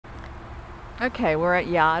Okay, we're at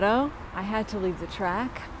Yaddo. I had to leave the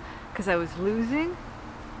track because I was losing,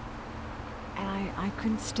 and I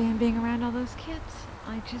couldn't stand being around all those kids.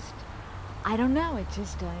 I don't know.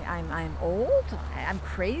 I'm old. I'm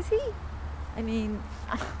crazy. I mean,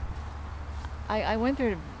 I went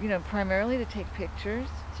there, primarily to take pictures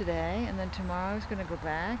today, and then tomorrow I was going to go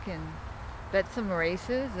back and bet some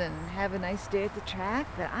races and have a nice day at the track.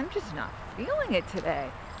 But I'm just not feeling it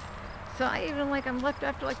today. So I'm left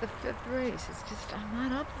after like the 5th race. It's just, I'm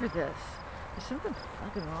not up for this. There's something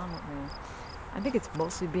fucking wrong with me. I think it's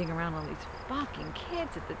mostly being around all these fucking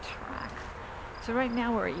kids at the track. So right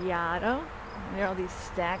now we're at Yaddo. And there are all these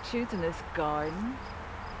statues in this garden.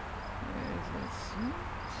 There's this.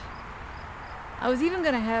 I was even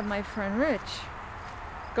going to have my friend Rich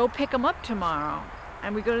go pick him up tomorrow.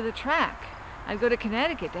 And we go to the track. I'd go to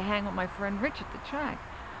Connecticut to hang with my friend Rich at the track.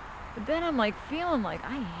 But then I'm feeling like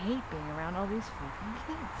I hate being around all these fucking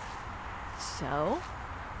kids. So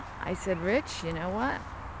I said, Rich, you know what?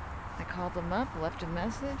 I called him up, left a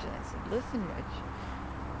message, and I said, listen, Rich,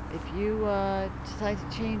 if you decide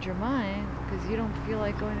to change your mind because you don't feel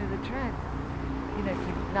like going to the track,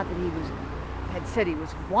 not that he had said he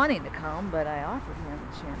was wanting to come, but I offered him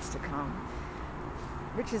a chance to come.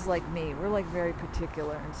 Rich is like me. We're very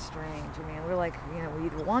particular and strange. I mean, we're we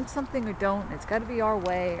either want something or don't. And it's got to be our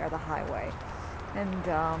way or the highway. And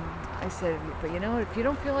I said, but you know what? If you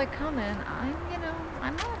don't feel like coming, I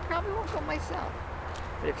probably won't go myself.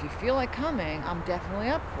 But if you feel like coming, I'm definitely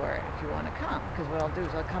up for it if you want to come. Because what I'll do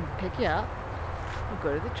is I'll come pick you up. We'll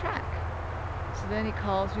go to the track. So then he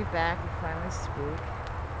calls me back. We finally speak.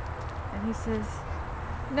 And he says,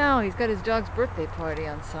 no, he's got his dog's birthday party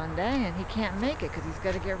on Sunday and he can't make it because he's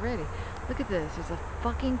got to get ready. Look at this. There's a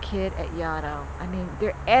fucking kid at Yaddo. I mean,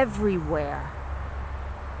 they're everywhere.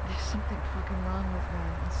 There's something fucking wrong with me.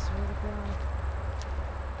 I swear to God.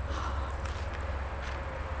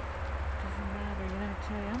 Doesn't matter. I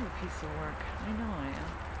tell you, I'm a piece of work. I know I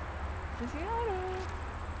am. This is Yaddo.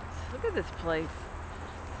 Look at this place.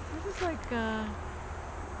 This is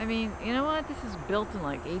I mean, you know what? This is built in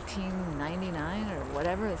 1899 or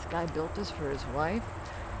whatever. This guy built this for his wife.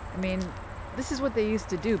 I mean, this is what they used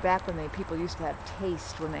to do back when people used to have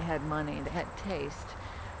taste when they had money. They had taste.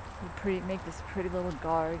 They'd make this pretty little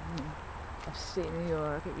garden upstate New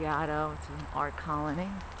York at Yaddo. It's an art colony.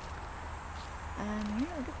 And here,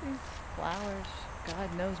 look at these flowers.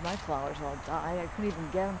 God knows my flowers all died. I couldn't even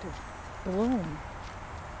get them to bloom.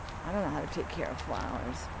 I don't know how to take care of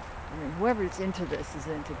flowers. I mean, whoever's into this is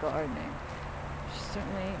into gardening.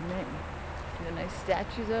 Certainly ain't me. See the nice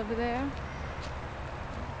statues over there?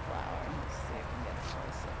 Flower. Let's see if I can get a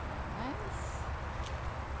close up. Nice.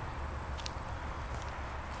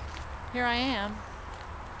 Here I am.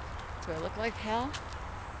 Do I look like hell?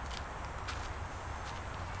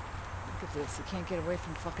 Look at this. You can't get away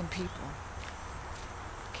from fucking people.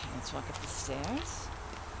 Okay, let's walk up the stairs.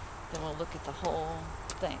 Then we'll look at the whole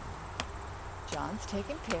thing. John's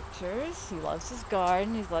taking pictures. He loves his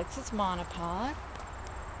garden. He likes his monopod.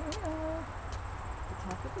 Hello. The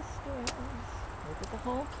top of the stairs. Look at the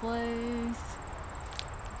whole place.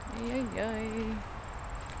 Yay, yay.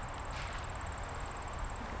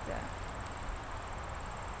 Look at that.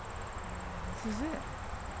 This is it.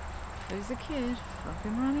 There's a kid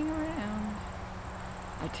fucking running around.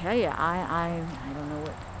 I tell you, I don't know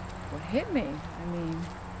what hit me. I mean,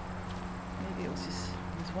 maybe it was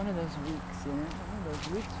one of those weeks, one of those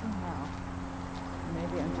weeks from hell.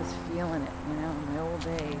 Maybe I'm just feeling it, in my old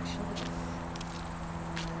age. Look at this.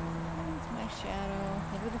 It's my shadow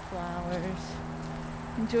over the flowers.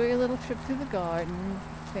 Enjoy your little trip through the garden.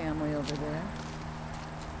 Family over there.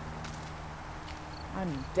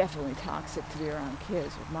 I'm definitely toxic to be around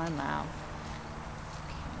kids with my mouth.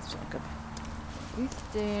 Okay, let's walk up these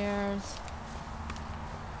stairs.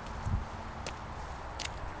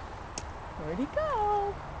 Where'd he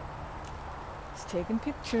go? He's taking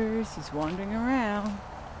pictures. He's wandering around.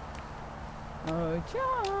 Oh,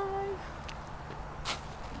 John.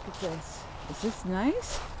 Look at this. Is this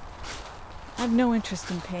nice? I have no interest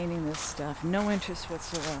in painting this stuff. No interest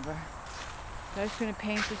whatsoever. If I was going to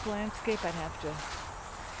paint this landscape, I'd have to...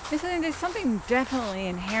 There's something definitely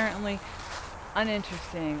inherently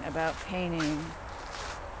uninteresting about painting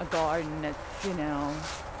a garden that's,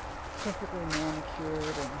 perfectly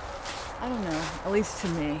manicured and... I don't know, at least to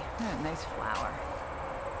me. A nice flower.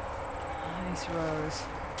 Nice rose.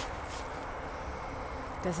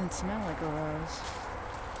 Doesn't smell like a rose.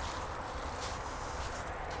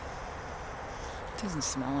 Doesn't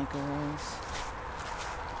smell like a rose.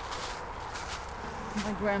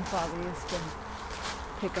 My grandfather used to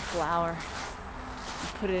pick a flower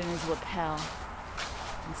and put it in his lapel.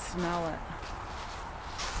 and smell it.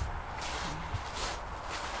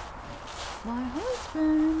 My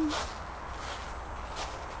husband.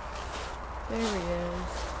 There he is.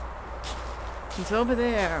 He's over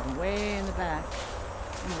there, way in the back,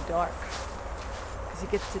 in the dark. Because he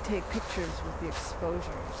gets to take pictures with the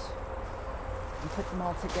exposures and put them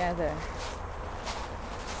all together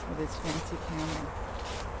with his fancy camera.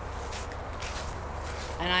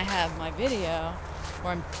 And I have my video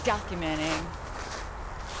where I'm documenting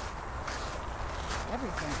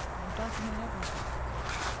everything. I'm documenting everything.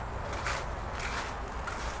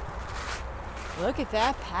 Look at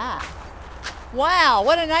that path. Wow,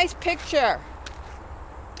 what a nice picture.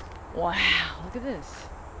 Wow, look at this.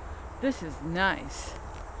 This is nice.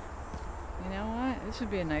 You know what? This would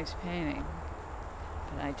be a nice painting.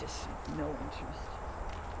 But I just have no interest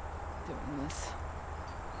doing this.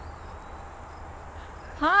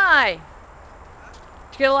 Hi!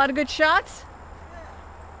 Did you get a lot of good shots?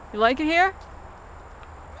 You like it here?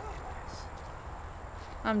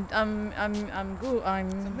 It's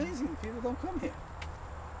amazing. People don't come here.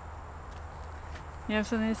 You have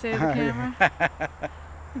something to say to the camera?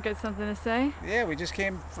 You got something to say? Yeah, we just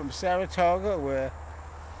came from Saratoga. We're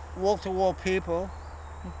wall-to-wall people.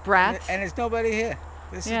 Brats? And there's nobody here.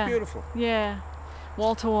 This is beautiful. Yeah.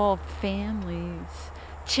 Wall-to-wall families.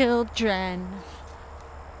 Children.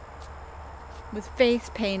 With face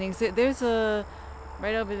paintings. There's a...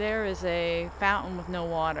 Right over there is a fountain with no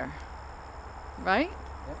water. Right?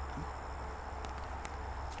 Yep.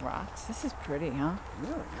 Rocks. This is pretty, huh?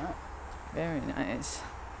 Really nice. Very nice.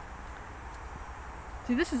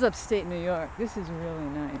 See, this is upstate New York. This is really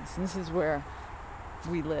nice. And this is where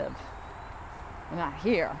we live. Well, not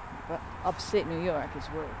here, but upstate New York is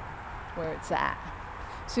where it's at.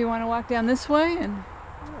 So you want to walk down this way and...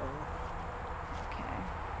 Okay.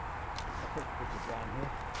 I'll put pictures down here.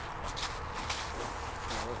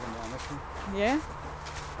 Down this one. Yeah?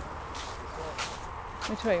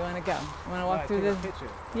 Which way you want to go? You want to walk through the... Picture.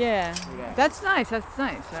 Yeah. That's nice. That's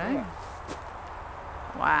nice, right? Yeah.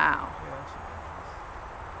 Wow.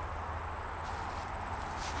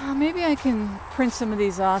 Yeah, Maybe I can print some of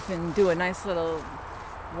these off and do a nice little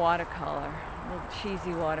watercolor. A little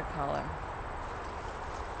cheesy watercolor.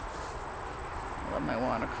 I love my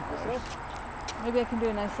watercolors. Maybe I can do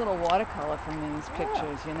a nice little watercolor from these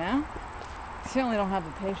pictures, you know? Certainly don't have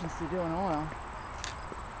the patience to do an oil.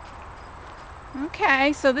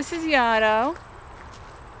 Okay, so this is Yotto.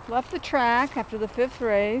 Left the track after the 5th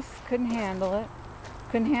race. Couldn't handle it.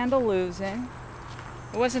 Couldn't handle losing.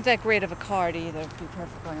 It wasn't that great of a card either, to be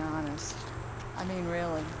perfectly honest. I mean,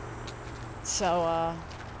 really. So,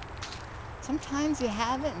 sometimes you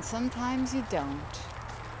have it and sometimes you don't.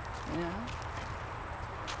 You know?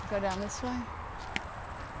 Go down this way.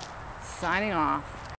 Signing off.